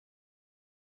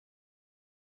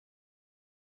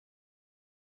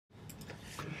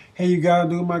Hey, you guys,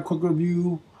 doing my quick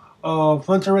review of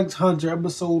Hunter x Hunter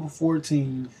episode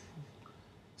 14.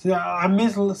 See,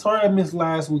 sorry I missed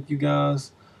last week, you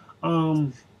guys.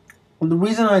 Um, the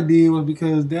reason I did was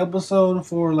because the episode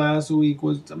for last week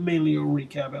was mainly a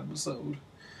recap episode.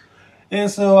 And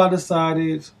so I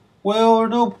decided, well, there's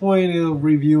no point of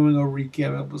reviewing a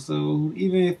recap episode,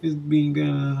 even if it's being done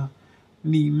in a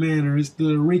neat manner. It's still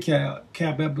a recap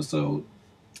episode.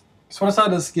 So I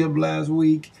decided to skip last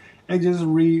week and just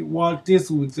watch this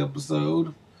week's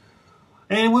episode.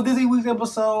 And with this week's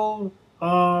episode,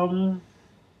 a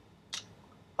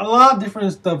lot of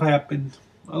different stuff happened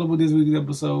with this week's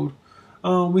episode.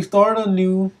 We started a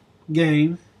new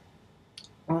game.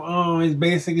 It's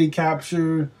basically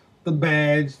capture the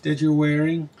badge that you're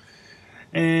wearing.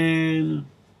 And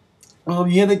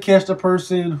you have to catch the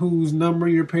person whose number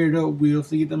you're paired up with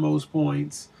to get the most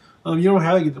points. You don't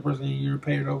have to get the person you're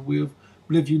paired up with,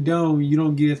 but if you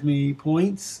don't get as many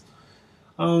points.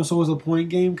 So it's a point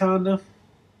game, kinda.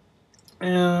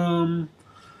 And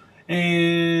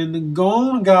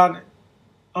Gon got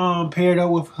paired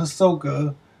up with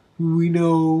Hisoka, who we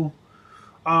know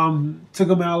took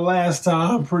him out last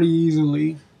time pretty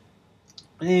easily.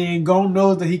 And Gon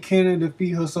knows that he can't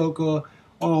defeat Hisoka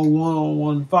on a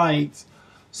one-on-one fight,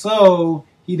 so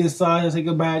he decides to take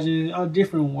a badge in a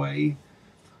different way.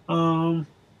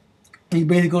 He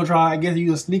basically gonna try, I guess,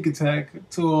 use a sneak attack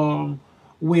to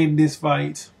win this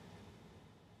fight.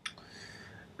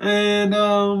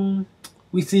 And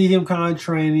we see him kind of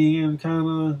training and kind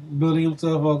of building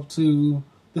himself up to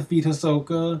defeat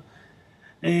Hisoka.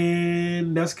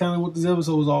 And that's kind of what this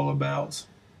episode was all about. So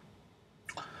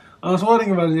what I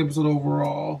think about this episode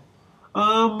overall?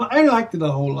 I liked it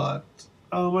a whole lot.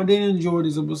 I did enjoy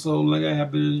this episode like I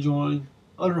have been enjoying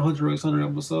other Hunter x Hunter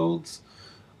episodes.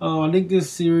 I think this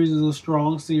series is a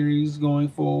strong series going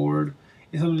forward.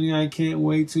 It's something I can't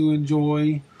wait to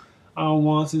enjoy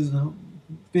once it's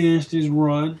finished this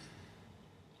run.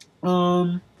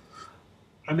 I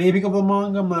may pick up the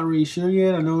manga, I'm not really sure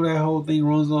yet. I know that whole thing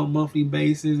runs on a monthly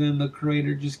basis and the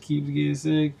creator just keeps getting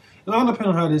sick. It all depends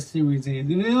on how this series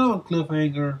ends. If it's on a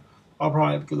cliffhanger, I'll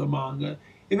probably pick up the manga.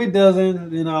 If it doesn't,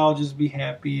 then I'll just be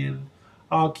happy and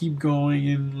I'll keep going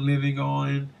and living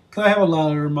on. Because I have a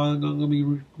lot of manga I'm going to be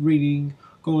reading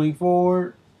going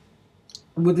forward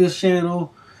with this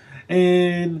channel.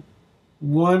 And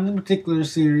one particular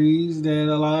series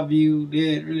that a lot of you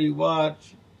didn't really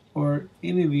watch, or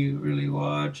any of you really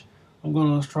watch, I'm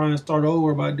going to try and start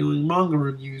over by doing manga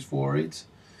reviews for it.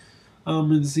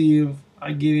 And see if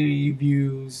I get any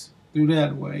views through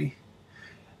that way.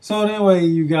 So anyway,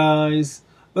 you guys,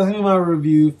 that's my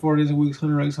review for this week's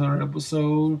Hunter x Hunter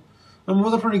episode. It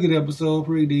was a pretty good episode,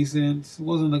 pretty decent. It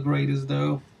wasn't the greatest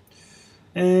though.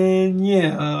 And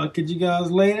yeah, I'll catch you guys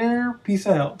later. Peace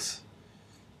out.